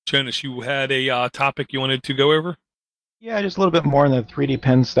 Jonas, you had a topic you wanted to go over? Yeah, just a little bit more on the 3D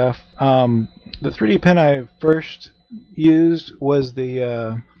pen stuff. The 3D pen I first used was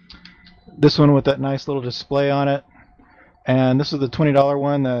the this one with that nice little display on it, and this is the $20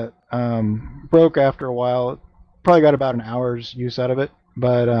 one that broke after a while. Probably got about an hour's use out of it,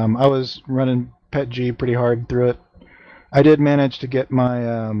 but I was running PETG pretty hard through it. I did manage to get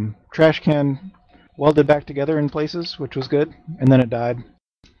my trash can welded back together in places, which was good, and then it died.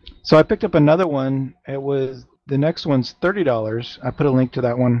 So I picked up another one. The next one's $30. I put a link to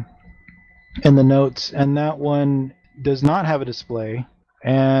that one in the notes, and that one does not have a display,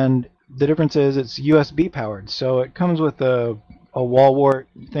 and the difference is it's USB powered, so it comes with a wall wart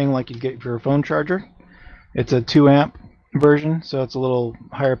thing like you get for a phone charger. It's a 2 amp version, so it's a little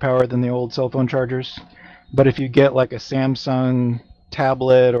higher power than the old cell phone chargers. But if you get like a Samsung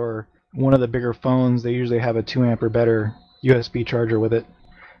tablet or one of the bigger phones, they usually have a 2 amp or better USB charger with it.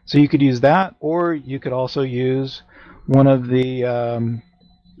 So you could use that, or you could also use one of the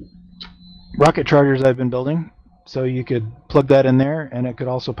rocket chargers I've been building. So you could plug that in there, and it could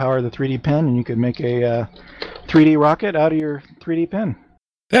also power the 3D pen, and you could make a 3D rocket out of your 3D pen.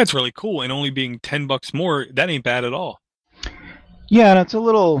 That's really cool, and only being $10 more, that ain't bad at all. Yeah, and it's a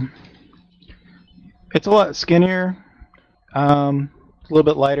lot skinnier, a little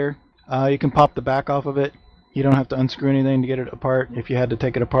bit lighter. You can pop the back off of it. You don't have to unscrew anything to get it apart if you had to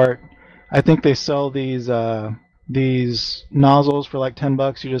take it apart. I think they sell these nozzles for like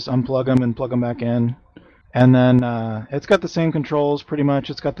 $10. You just unplug them and plug them back in. And then it's got the same controls pretty much.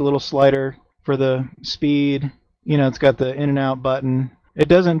 It's got the little slider for the speed. It's got the in and out button. It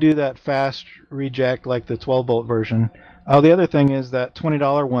doesn't do that fast reject like the 12-volt version. The other thing is that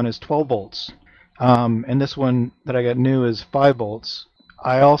 $20 one is 12 volts. And this one that I got new is 5 volts.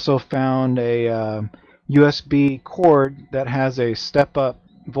 I also found a USB cord that has a step-up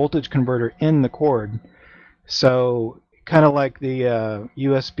voltage converter in the cord. So kind of like the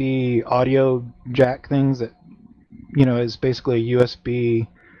USB audio jack things that, is basically a USB,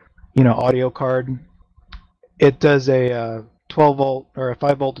 audio card. It does a 12 volt or a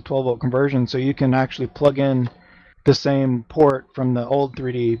 5 volt to 12 volt conversion, so you can actually plug in the same port from the old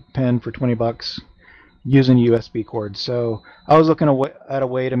 3D pen for $20 using USB cords. So I was looking at a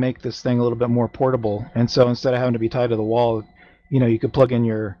way to make this thing a little bit more portable, and so instead of having to be tied to the wall, you could plug in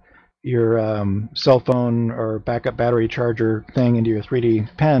your cell phone or backup battery charger thing into your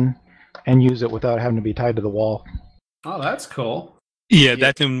 3D pen and use it without having to be tied to the wall. Oh, that's cool. Yeah,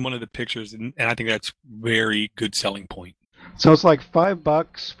 that's in one of the pictures, and I think that's very good selling point. So it's like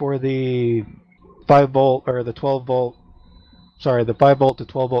 $5 for the 5 volt or the 12 volt, the 5 volt to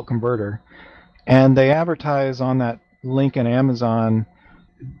 12 volt converter. And they advertise on that link in Amazon,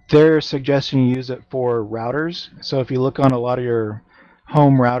 they're suggesting you use it for routers. So if you look on a lot of your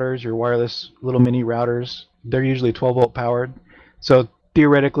home routers, your wireless little mini routers, they're usually 12 volt powered. So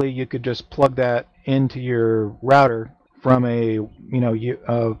theoretically, you could just plug that into your router from a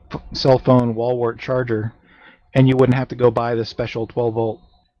cell phone wall wart charger, and you wouldn't have to go buy the special 12 volt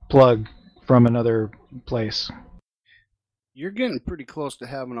plug from another place. You're getting pretty close to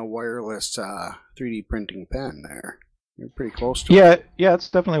having a wireless 3D printing pen there. You're pretty close to it. Yeah, it's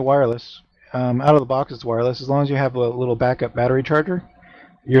definitely wireless. Out of the box, it's wireless. As long as you have a little backup battery charger,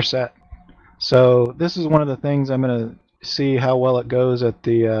 you're set. So this is one of the things I'm going to see how well it goes at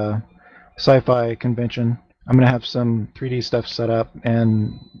the sci-fi convention. I'm going to have some 3D stuff set up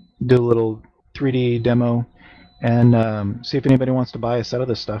and do a little 3D demo and see if anybody wants to buy a set of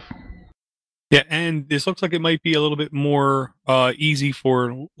this stuff. Yeah, and this looks like it might be a little bit more easy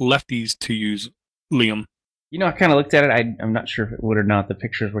for lefties to use, Liam. I kind of looked at it. I'm not sure if it would or not. The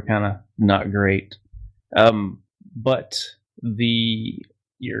pictures were kind of not great. But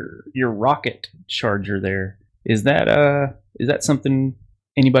your rocket charger there, is that something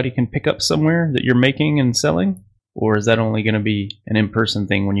anybody can pick up somewhere that you're making and selling, or is that only going to be an in-person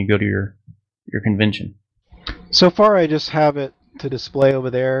thing when you go to your convention? So far, I just have it to display over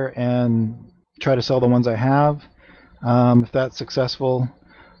there and try to sell the ones I have. If that's successful,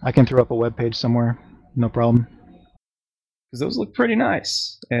 I can throw up a web page somewhere. No problem. Because those look pretty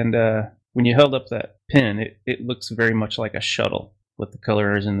nice. And when you held up that pin, it looks very much like a shuttle with the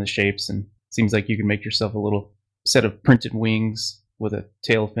colors and the shapes. And it seems like you can make yourself a little set of printed wings with a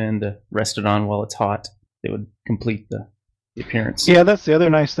tail fin to rest it on while it's hot. They would complete the appearance. Yeah, that's the other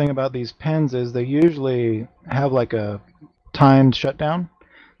nice thing about these pens is they usually have like a timed shutdown.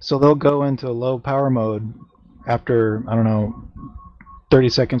 So they'll go into low power mode after, 30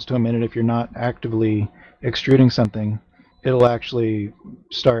 seconds to a minute. If you're not actively extruding something, it'll actually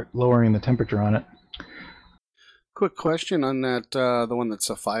start lowering the temperature on it. Quick question on that, the one that's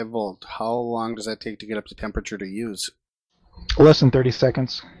a 5 volt. How long does that take to get up to temperature to use? Less than 30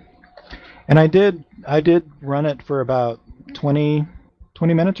 seconds. And I did run it for about 20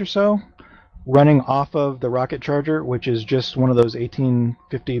 minutes or so, running off of the rocket charger, which is just one of those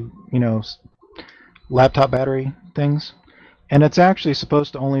 1850, laptop battery things. And it's actually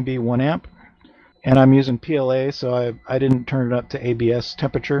supposed to only be 1 amp. And I'm using PLA, so I didn't turn it up to ABS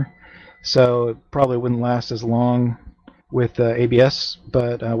temperature. So it probably wouldn't last as long with ABS.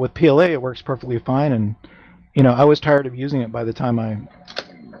 But with PLA, it works perfectly fine. And, I was tired of using it by the time I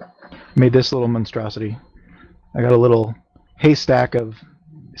made this little monstrosity. I got a little haystack of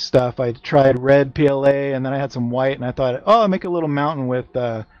stuff. I tried red PLA, and then I had some white, and I thought, oh, I'll make a little mountain with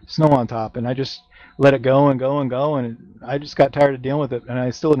snow on top, and I just let it go and go and go, and I just got tired of dealing with it, and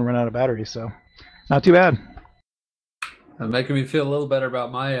I still didn't run out of batteries, so not too bad. Making me feel a little better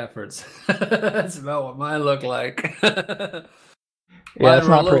about my efforts. That's about what mine look like. Yeah, it's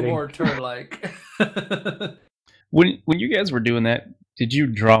not a little pretty. more turd-like. When you guys were doing that, did you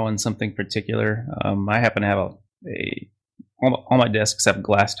draw on something particular? I happen to have all my desks have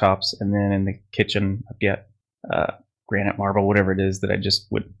glass tops, and then in the kitchen I've got granite marble, whatever it is, that I just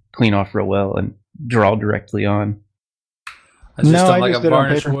would clean off real well and draw directly on. I just No, done I like just a did on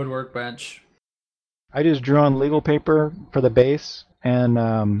varnished paper. wood workbench. I just drew on legal paper for the base, and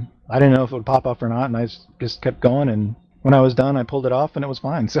I didn't know if it would pop off or not, and I just kept going, and when I was done, I pulled it off, and it was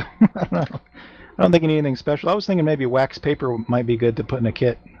fine. So I don't know. I don't think anything special. I was thinking maybe wax paper might be good to put in a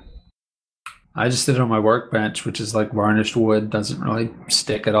kit. I just did it on my workbench, which is like varnished wood. Doesn't really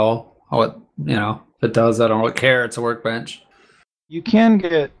stick at all. If it does, I don't really care. It's a workbench. You can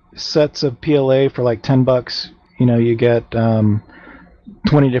get sets of PLA for like $10. You get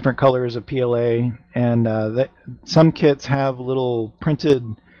 20 different colors of PLA, and some kits have little printed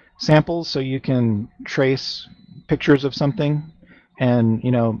samples, so you can trace pictures of something, and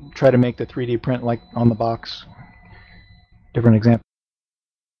try to make the 3D print like on the box. Different example.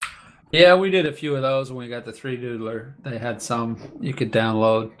 Yeah, we did a few of those when we got the 3Doodler. They had some you could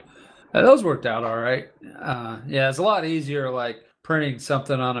download. Those worked out all right. Yeah, it's a lot easier like printing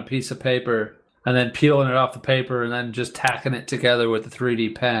something on a piece of paper and then peeling it off the paper and then just tacking it together with the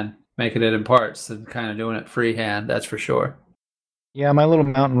 3D pen, making it in parts and kind of doing it freehand, that's for sure. Yeah, my little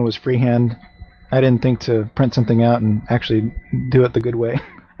mountain was freehand. I didn't think to print something out and actually do it the good way.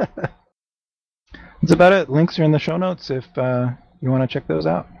 That's about it. Links are in the show notes if you want to check those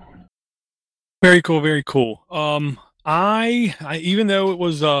out. Very cool, very cool. I even though it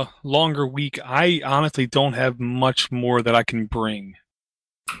was a longer week, I honestly don't have much more that I can bring.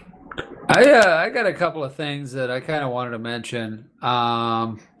 I got a couple of things that I kind of wanted to mention.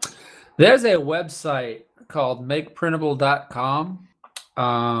 There's a website called makeprintable.com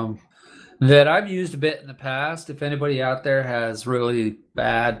that I've used a bit in the past. If anybody out there has really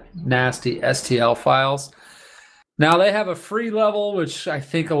bad, nasty STL files. Now, they have a free level, which I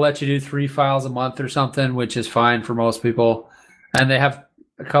think will let you do 3 files a month or something, which is fine for most people. And they have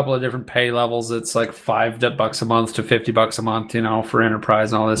a couple of different pay levels. It's like $5 a month to $50 a month, for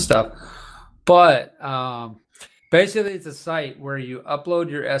enterprise and all this stuff. But basically, it's a site where you upload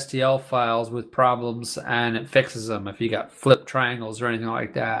your STL files with problems, and it fixes them if you got flip triangles or anything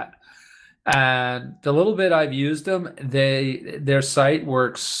like that. And the little bit I've used them, their site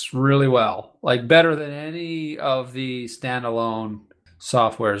works really well, like better than any of the standalone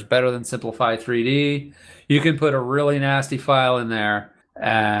softwares, better than Simplify 3D. You can put a really nasty file in there,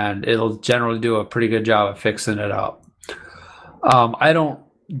 and it'll generally do a pretty good job of fixing it up. I don't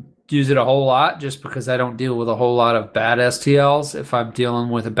use it a whole lot just because I don't deal with a whole lot of bad STLs. If I'm dealing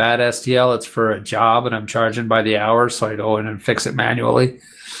with a bad STL, it's for a job, and I'm charging by the hour, so I go in and fix it manually.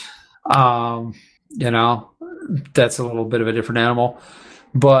 That's a little bit of a different animal,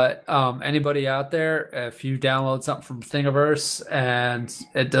 but anybody out there, if you download something from Thingiverse and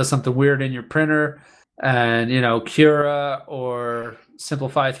it does something weird in your printer, and Cura or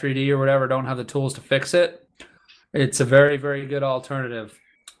Simplify 3D or whatever don't have the tools to fix it, it's a very, very good alternative.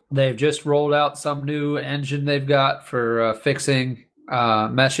 They've just rolled out some new engine they've got for fixing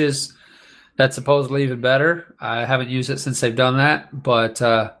meshes that's supposedly even better. I haven't used it since they've done that, but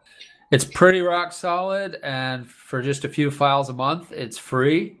it's pretty rock solid, and for just a few files a month, it's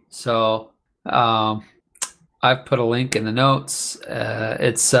free. So I've put a link in the notes.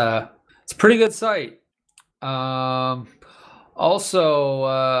 It's a pretty good site. Also,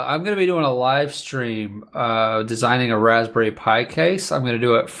 I'm going to be doing a live stream designing a Raspberry Pi case. I'm going to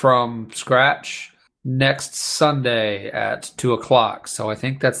do it from scratch next Sunday at 2 o'clock. So I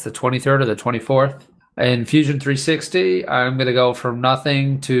think that's the 23rd or the 24th. In Fusion 360, I'm going to go from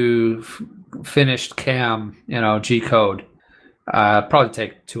nothing to finished CAM, G-code. Probably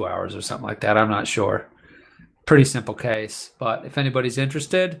take 2 hours or something like that. I'm not sure. Pretty simple case. But if anybody's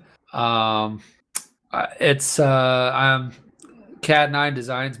interested, it's I'm CAD9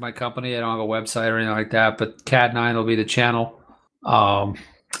 Designs, my company. I don't have a website or anything like that, but CAD9 will be the channel. I'll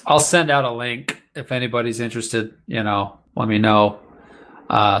send out a link if anybody's interested. Let me know.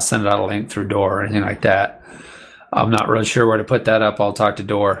 Send out a link through Door or anything like that. I'm not really sure where to put that up. I'll talk to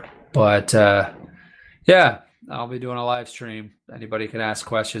Door. But yeah, I'll be doing a live stream. Anybody can ask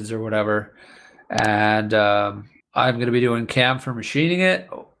questions or whatever. And I'm going to be doing CAM for machining it.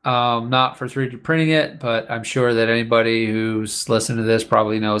 not for 3D printing it, but I'm sure that anybody who's listening to this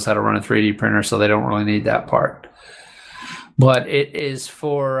probably knows how to run a 3D printer, so they don't really need that part. But it is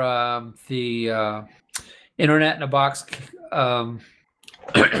for the Internet in a Box.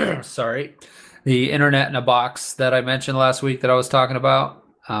 Sorry, the Internet in a Box that I mentioned last week that I was talking about.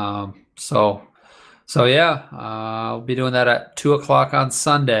 So yeah, I'll be doing that at 2:00 on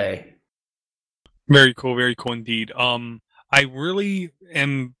Sunday. Very cool indeed. I really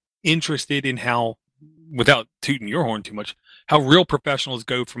am interested in how, without tooting your horn too much, how real professionals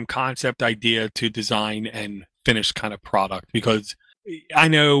go from concept idea to design and finished kind of product, because I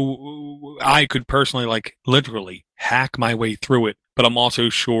know I could personally, like, literally hack my way through it, but I'm also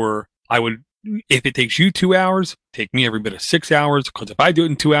sure I would, if it takes you 2 hours, take me every bit of 6 hours, because if I do it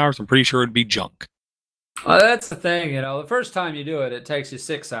in 2 hours, I'm pretty sure it'd be junk. Well, that's the thing, the first time you do it, it takes you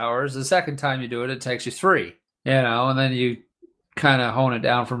 6 hours. The second time you do it, it takes you 3, and then you kind of hone it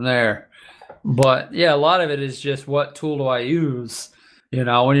down from there. But yeah, a lot of it is just, what tool do I use?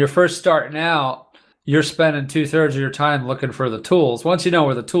 When you're first starting out, you're spending 2/3 of your time looking for the tools. Once you know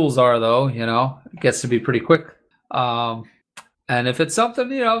where the tools are, though, it gets to be pretty quick. And if it's something,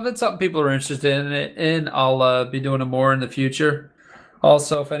 people are interested in, I'll be doing it more in the future.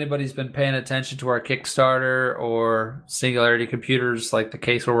 Also, if anybody's been paying attention to our Kickstarter or Singularity Computers, like the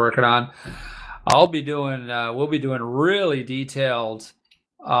case we're working on, we'll be doing really detailed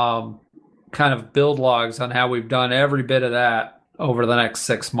kind of build logs on how we've done every bit of that over the next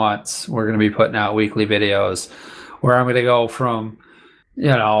 6 months. We're going to be putting out weekly videos where I'm going to go from,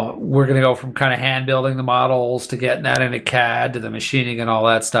 we're going to go from kind of hand building the models to getting that into CAD to the machining and all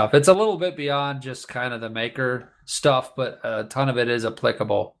that stuff. It's a little bit beyond just kind of the maker stuff, but a ton of it is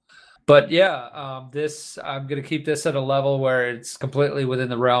applicable. But yeah, I'm going to keep this at a level where it's completely within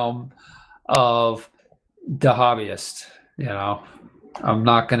the realm of the hobbyist. I'm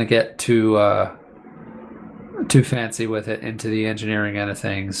not going to get too fancy with it into the engineering end of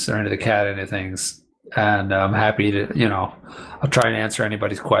things or into the CAD end of things. And I'm happy to, I'll try and answer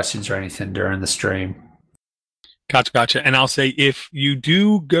anybody's questions or anything during the stream. Gotcha. And I'll say, if you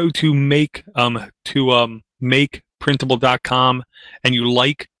do go to makeprintable.com and you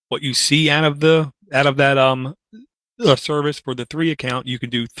like what you see out of that service for the 3 account, you can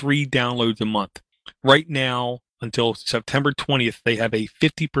do 3 downloads a month. Right now, until September 20th, they have a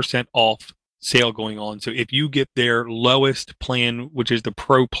 50% off sale going on. So if you get their lowest plan, which is the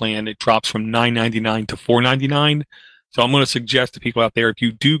Pro plan, it drops from $9.99 to $4.99. So I'm going to suggest to people out there, if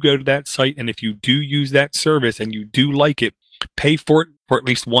you do go to that site and if you do use that service and you do like it, pay for it for at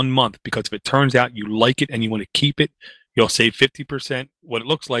least 1 month, because if it turns out you like it and you want to keep it, you'll save 50%, what it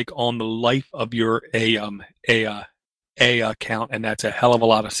looks like, on the life of your A account, and that's a hell of a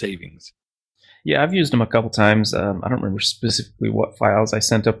lot of savings. Yeah, I've used them a couple times. I don't remember specifically what files I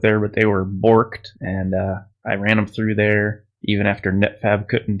sent up there, but they were borked, and I ran them through there even after NetFab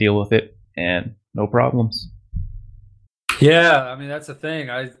couldn't deal with it, and no problems. Yeah, I mean, that's the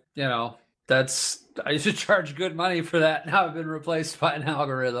thing. I used to charge good money for that. Now I've been replaced by an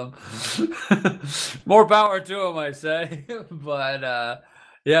algorithm. More power to them, I say. But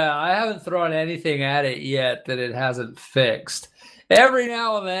yeah, I haven't thrown anything at it yet that it hasn't fixed. Every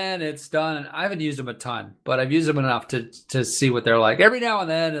now and then it's done, and I haven't used them a ton, but I've used them enough to see what they're like. Every now and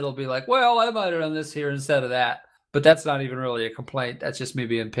then it'll be like, well, I might have done this here instead of that, but that's not even really a complaint. That's just me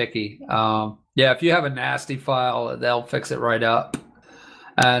being picky. Yeah, if you have a nasty file, they'll fix it right up.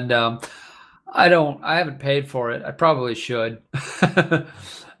 And I haven't paid for it. I probably should.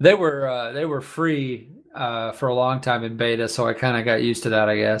 They were free for a long time in beta, so I kind of got used to that,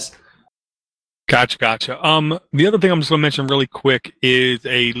 I guess. Gotcha. The other thing I'm just going to mention really quick is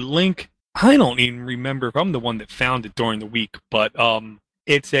a link. I don't even remember if I'm the one that found it during the week, but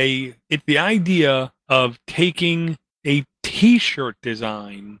it's the idea of taking a T-shirt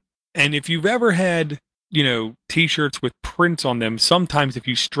design, and if you've ever had, T-shirts with prints on them, sometimes if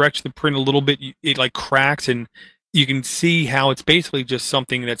you stretch the print a little bit, it like cracks, and you can see how it's basically just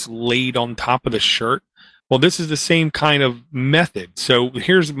something that's laid on top of the shirt. Well, this is the same kind of method. So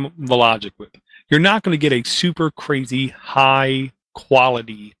here's the logic with it. You're not going to get a super crazy high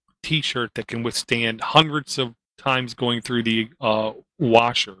quality T-shirt that can withstand hundreds of times going through the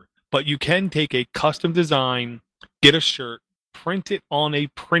washer, but you can take a custom design, get a shirt, print it on a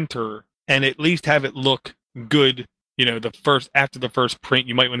printer, and at least have it look good. After the first print,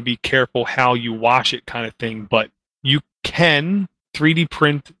 you might want to be careful how you wash it, kind of thing. But you can 3D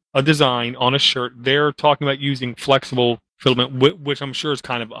print a design on a shirt. They're talking about using flexible filament, which I'm sure is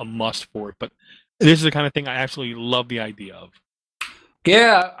kind of a must for it. But this is the kind of thing I absolutely love the idea of.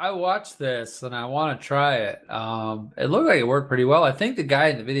 Yeah, I watched this and I want to try it. It looked like it worked pretty well. I think the guy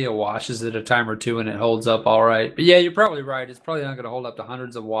in the video washes it a time or two and it holds up all right. But yeah, you're probably right. It's probably not going to hold up to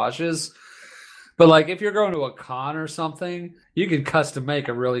hundreds of washes. But like if you're going to a con or something, you could custom make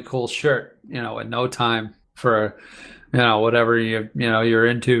a really cool shirt, in no time for, whatever you're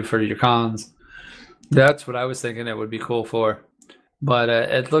into for your cons. That's what I was thinking it would be cool for. But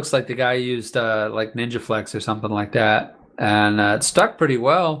it looks like the guy used like Ninja Flex or something like that. And it stuck pretty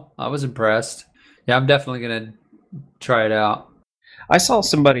well. I was impressed. Yeah, I'm definitely going to try it out. I saw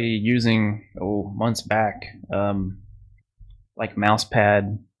somebody using, months back, like mouse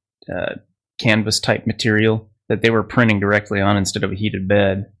pad canvas type material that they were printing directly on instead of a heated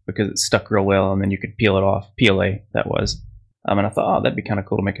bed because it stuck real well, and then you could peel it off. PLA, that was. And I thought, that'd be kind of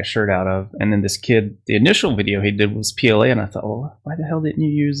cool to make a shirt out of. And then this kid, the initial video he did was PLA, and I thought, well, why the hell didn't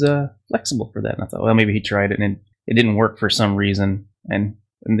you use flexible for that? And I thought, well, maybe he tried it, and it didn't work for some reason. And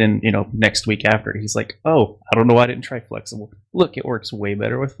then, next week after, he's like, oh, I don't know why I didn't try flexible. Look, it works way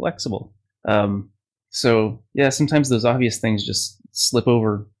better with flexible. So, yeah, sometimes those obvious things just slip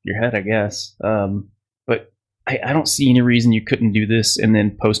over your head, I guess. But I don't see any reason you couldn't do this and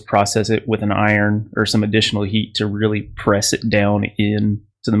then post-process it with an iron or some additional heat to really press it down into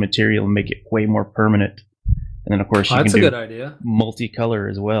the material and make it way more permanent. And then, of course, you can do a good idea. Multicolor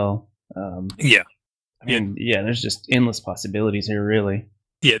as well. Yeah. There's just endless possibilities here, really.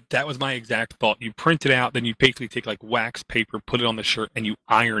 Yeah, that was my exact thought. You print it out, then you basically take like wax paper, put it on the shirt, and you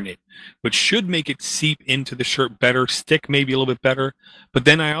iron it, which should make it seep into the shirt better, stick maybe a little bit better. But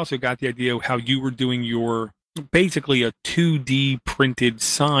then I also got the idea of how you were doing your basically a 2D printed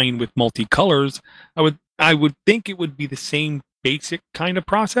sign with multicolors. I would think it would be the same basic kind of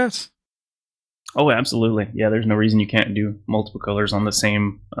process. Oh, absolutely. Yeah, there's no reason you can't do multiple colors on the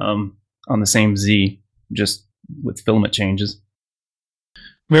same Z. Just with filament changes.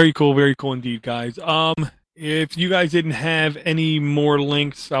 Very cool indeed, guys. If you guys didn't have any more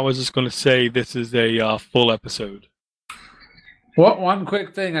links, I was just going to say this is a full episode. One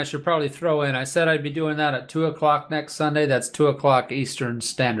quick thing I should probably throw in. I said I'd be doing that at 2 o'clock next Sunday. That's 2 o'clock Eastern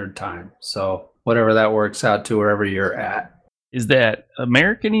Standard Time. So whatever that works out to, wherever you're at. Is that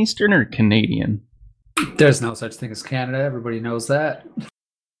American Eastern or Canadian? There's no such thing as Canada. Everybody knows that.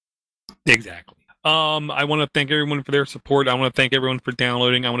 Exactly. I want to thank everyone for their support. I want to thank everyone for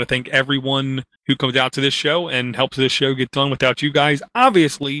downloading. I want to thank everyone who comes out to this show and helps this show get done. Without you guys,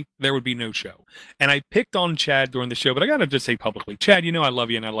 obviously, there would be no show. And I picked on Chad during the show, but I got to just say publicly, Chad, I love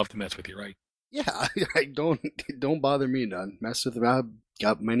you and I love to mess with you, right? Yeah, I don't bother me none. Mess with me. I've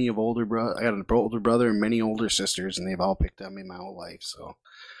got I got an older brother and many older sisters, and they've all picked on me my whole life, so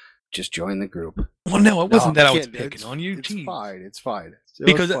just join the group. Well, no, it wasn't that I was picking on you. It's fine.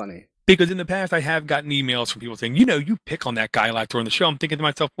 Because funny. Because in the past, I have gotten emails from people saying, you pick on that guy a lot during the show. I'm thinking to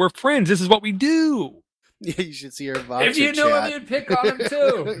myself, we're friends. This is what we do. Yeah, you should see our voucher If you knew him, you'd pick on him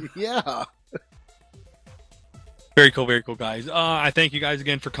too. Yeah. Very cool, guys. I thank you guys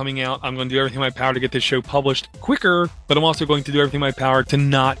again for coming out. I'm going to do everything in my power to get this show published quicker, but I'm also going to do everything in my power to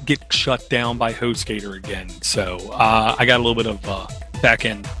not get shut down by HostGator again. So I got a little bit of back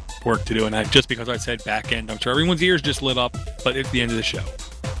end work to do, and just because I said back end, I'm sure everyone's ears just lit up, but it's the end of the show.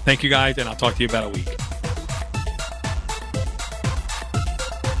 Thank you guys, and I'll talk to you about a week.